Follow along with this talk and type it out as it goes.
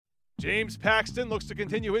James Paxton looks to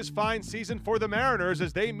continue his fine season for the Mariners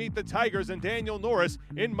as they meet the Tigers and Daniel Norris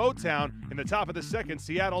in Motown. In the top of the second,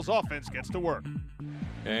 Seattle's offense gets to work.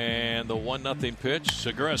 And the 1-0 pitch.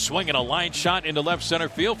 Segura swinging a line shot into left center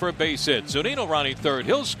field for a base hit. Zunino rounding third.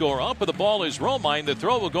 He'll score up, but the ball is Romine. The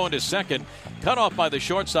throw will go into second. Cut off by the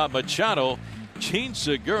shortstop Machado. Gene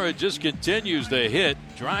Segura just continues the hit.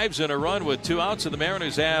 Drives in a run with 2 outs, and the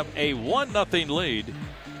Mariners have a 1-0 lead.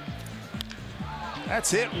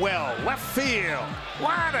 That's hit well. Left field.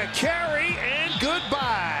 What a carry and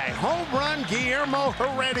goodbye. Home run, Guillermo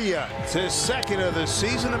Heredia. It's his second of the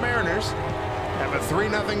season. The Mariners have a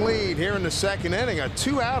 3-0 lead here in the second inning. A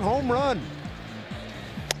 2-out home run.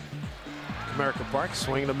 Comerica Park,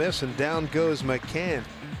 swing and a miss, and down goes McCann.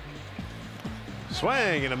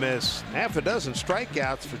 Swing and a miss. Half a dozen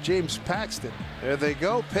strikeouts for James Paxton. There they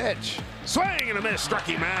go. Pitch. Swing and a miss. Struck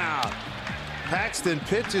him out. Paxton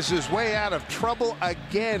pitches his way out of trouble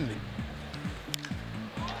again.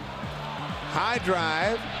 High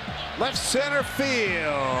drive. Left center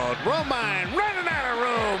field. Romine running out of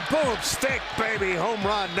room. Boom. Stick, baby. Home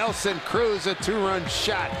run. Nelson Cruz, a 2-run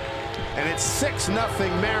shot. And it's 6-0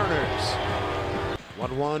 Mariners.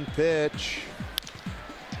 1-1 pitch.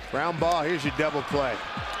 Ground ball. Here's your double play.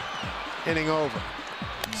 Inning over.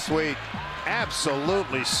 Sweet.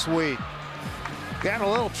 Absolutely sweet. Got a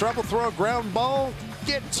little trouble, throw a ground ball,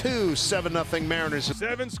 get 2. 7-0 Mariners.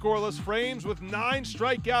 7 scoreless frames with 9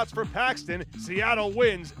 strikeouts for Paxton. Seattle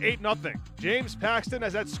wins 8-0. James Paxton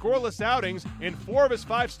has had scoreless outings in 4 of his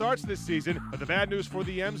 5 starts this season, but the bad news for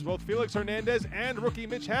the M's, both Felix Hernandez and rookie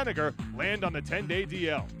Mitch Haniger land on the 10-day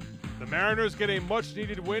DL. The Mariners get a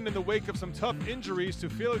much-needed win in the wake of some tough injuries to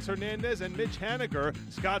Felix Hernandez and Mitch Haniger.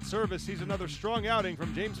 Scott Service sees another strong outing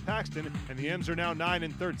from James Paxton, and the M's are now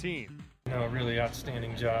 9-13. A really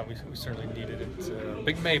outstanding job. We certainly needed it.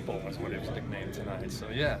 Big Maple is what it was nicknamed tonight. So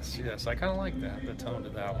yes, I kind of like that, the tone to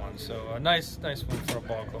that one. So a nice win for a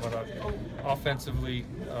ball club. I thought offensively,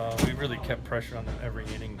 we really kept pressure on them every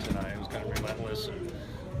inning tonight. It was kind of relentless, and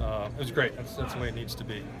it was great. That's the way it needs to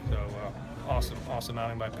be. So awesome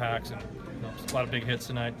outing by Pax, and a lot of big hits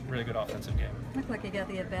tonight. Really good offensive game. Looked like you got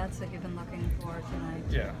the at-bats that you've been looking for tonight.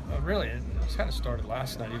 Yeah, really, it kind of started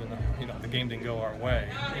last night, even though the game didn't go our way.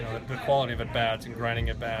 The quality of at-bats and grinding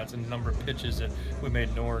at-bats and the number of pitches that we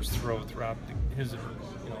made Norris throw throughout his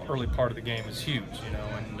early part of the game is huge.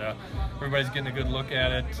 And everybody's getting a good look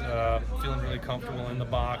at it, feeling really comfortable in the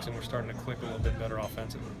box, and we're starting to click a little bit better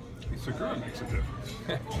offensively. Segura makes a difference.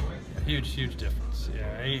 huge difference.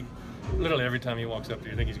 Yeah, literally every time he walks up there,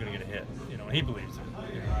 you think he's going to get a hit. And he believes it.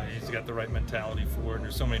 He's got the right mentality for it.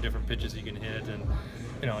 There's so many different pitches he can hit, and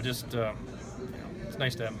it's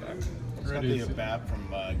nice to have him back. It's got the at-bat from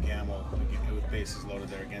Gamble with bases loaded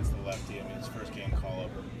there against the lefty. I mean, his first game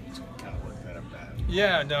call-up, kind of worked that at-bat.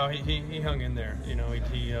 Yeah, no, he hung in there. He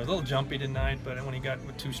was a little jumpy tonight, but when he got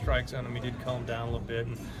with 2 strikes on him, he did calm down a little bit,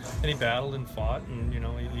 and he battled and fought, and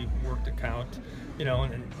he worked a count,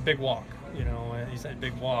 and big walk. He's had a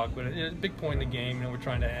big walk, but a big point in the game. We're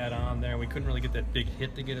trying to add on there. We couldn't really get that big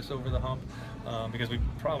hit to get us over the hump because we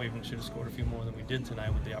probably even should have scored a few more than we did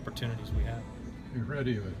tonight with the opportunities we had. You're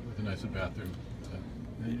ready with a nice at-bat there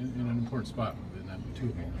in an important spot in that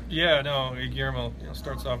 2-hole. Yeah, no, Guillermo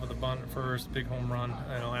starts off with a bunt at first, big home run.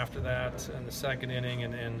 After that, in the second inning,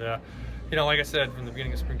 and like I said from the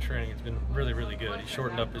beginning of spring training, it's been really, really good. He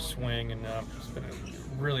shortened up his swing, and it's been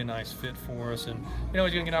a really nice fit for us. And he's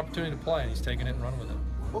going to get an opportunity to play, and he's taking it and running with it.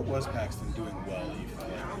 What was Paxton doing well, you feel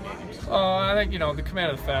like? I think, the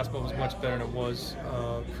command of the fastball was much better than it was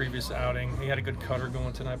previous outing. He had a good cutter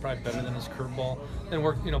going tonight, probably better than his curveball. And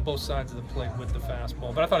worked, both sides of the plate with the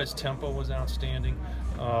fastball. But I thought his tempo was outstanding.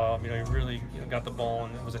 He really got the ball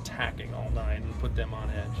and was attacking all night and put them on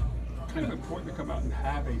edge. Kind of important to come out and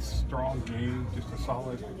have a strong game, just a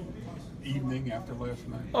solid evening after last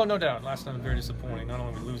night. Oh, no doubt. Last night was very disappointing. Not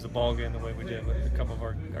only did we lose the ball game the way we did, but a couple of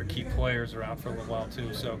our key players are out for a little while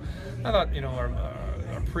too. So I thought,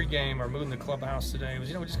 our pregame, our mood in the clubhouse today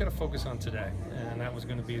was, we just got to focus on today, and that was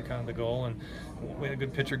going to be kind of the goal. And we had a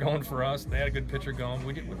good pitcher going for us. They had a good pitcher going.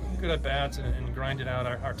 We did good at bats and grinded out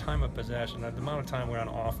our time of possession. The amount of time we were on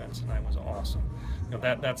offense tonight was awesome.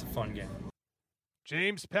 That's a fun game.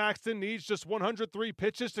 James Paxton needs just 103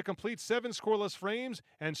 pitches to complete 7 scoreless frames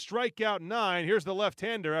and strike out 9. Here's the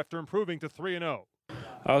left-hander after improving to 3-0.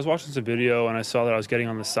 I was watching some video, and I saw that I was getting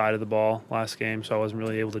on the side of the ball last game, so I wasn't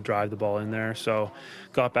really able to drive the ball in there. So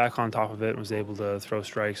got back on top of it and was able to throw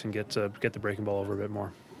strikes and get the breaking ball over a bit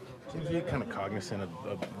more. Seems you're kind of cognizant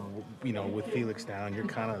of, with Felix down, you're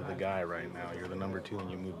kind of the guy right now. You're the number 2 and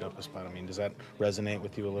you moved up a spot. I mean, does that resonate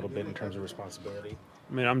with you a little bit in terms of responsibility?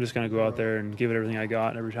 I mean, I'm just going to go out there and give it everything I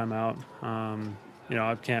got every time out.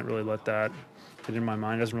 I can't really let that get in my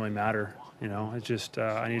mind. It doesn't really matter. It's just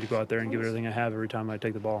I need to go out there and give it everything I have every time I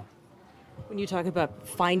take the ball. When you talk about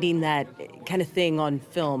finding that kind of thing on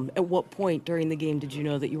film, at what point during the game did you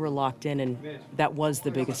know that you were locked in and that was the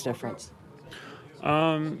biggest difference?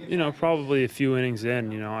 Probably a few innings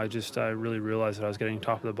in, I really realized that I was getting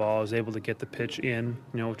top of the ball. I was able to get the pitch in,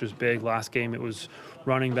 which was big. Last game it was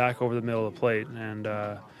running back over the middle of the plate. And,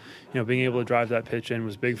 being able to drive that pitch in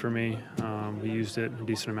was big for me. We used it a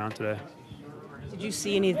decent amount today. Did you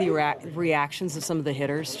see any of the reactions of some of the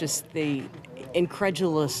hitters, just the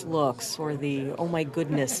incredulous looks or the oh my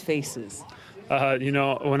goodness faces?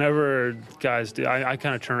 Whenever guys do, I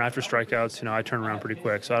kind of turn after strikeouts. I turn around pretty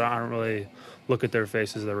quick, so I don't really look at their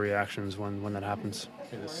faces, their reactions when that happens.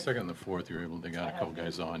 Yeah, the second and the fourth, you were able to dig out a couple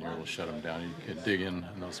guys on. You're able to shut them down. You could dig in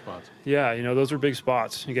those spots. Yeah, those are big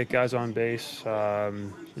spots. You get guys on base.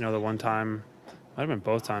 The one time, might have been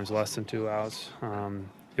both times, less than 2 outs.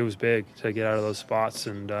 It was big to get out of those spots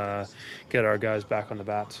and get our guys back on the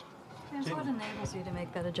bats. James, what enables you to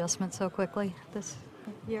make that adjustment so quickly this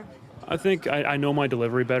year? I think I know my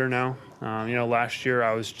delivery better now. Last year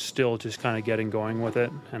I was still just kind of getting going with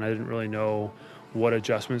it, and I didn't really know what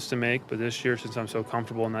adjustments to make. But this year, since I'm so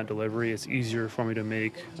comfortable in that delivery, it's easier for me to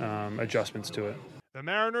make adjustments to it. The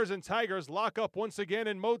Mariners and Tigers lock up once again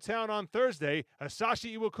in Motown on Thursday.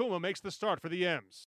 Hisashi Iwakuma makes the start for the M's.